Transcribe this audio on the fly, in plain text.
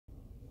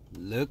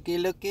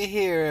Looky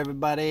here,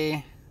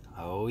 everybody.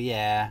 Oh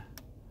yeah,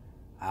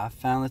 I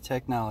found the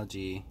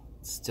technology.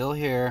 It's still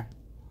here.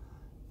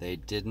 They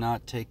did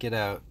not take it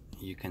out.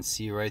 You can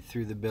see right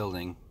through the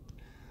building.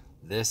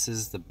 This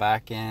is the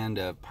back end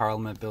of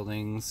Parliament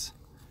Buildings,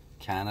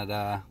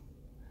 Canada.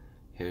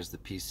 Here's the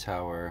Peace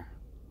Tower.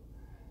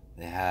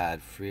 They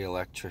had free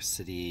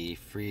electricity,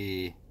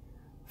 free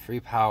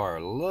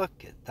power.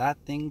 Look at that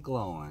thing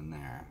glowing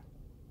there.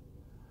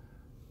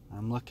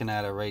 I'm looking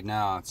at it right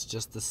now. It's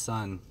just the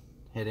sun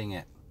hitting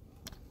it.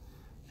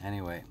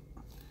 Anyway,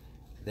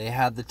 they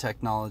had the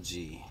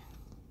technology.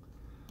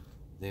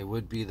 They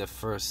would be the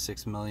first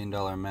 $6 million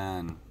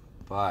man,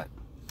 but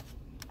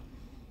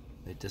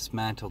they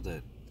dismantled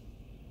it.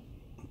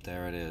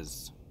 There it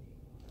is.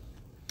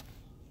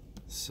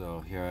 So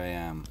here I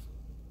am.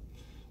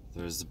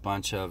 There's a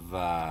bunch of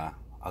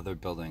other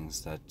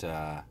buildings that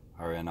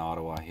are in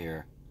Ottawa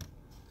here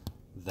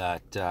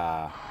that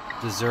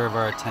deserve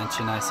our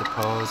attention, I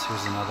suppose.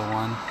 Here's another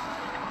one.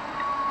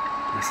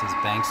 This is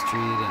Bank Street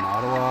in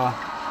Ottawa.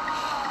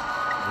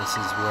 This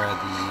is where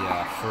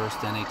the first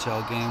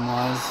NHL game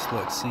was.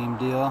 Look, same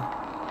deal.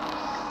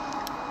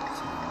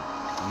 Some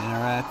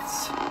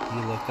minarets.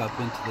 You look up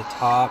into the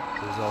top.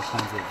 There's all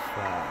kinds of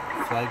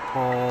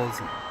flagpoles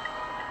and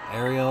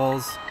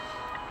aerials.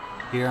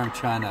 Here I'm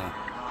trying to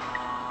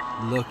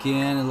look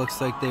in. It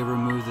looks like they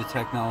removed the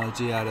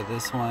technology out of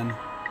this one.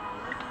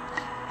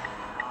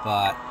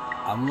 But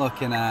I'm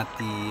looking at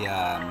the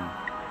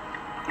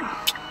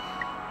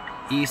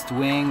east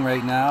wing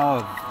right now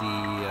of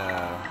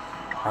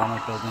the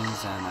Parliament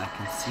Buildings, and I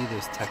can see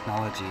there's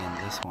technology in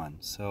this one.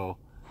 So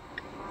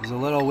there's a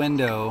little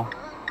window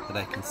that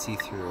I can see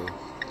through,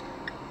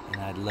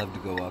 and I'd love to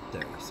go up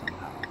there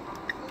somehow.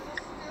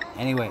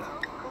 Anyway,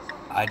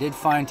 I did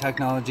find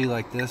technology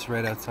like this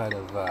right outside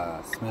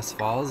of Smiths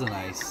Falls, and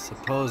I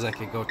suppose I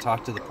could go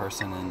talk to the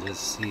person and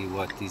just see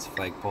what these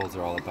flagpoles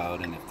are all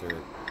about, and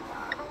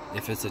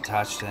if it's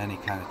attached to any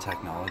kind of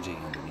technology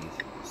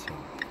underneath. So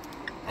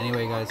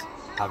anyway, guys,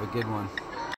 have a good one.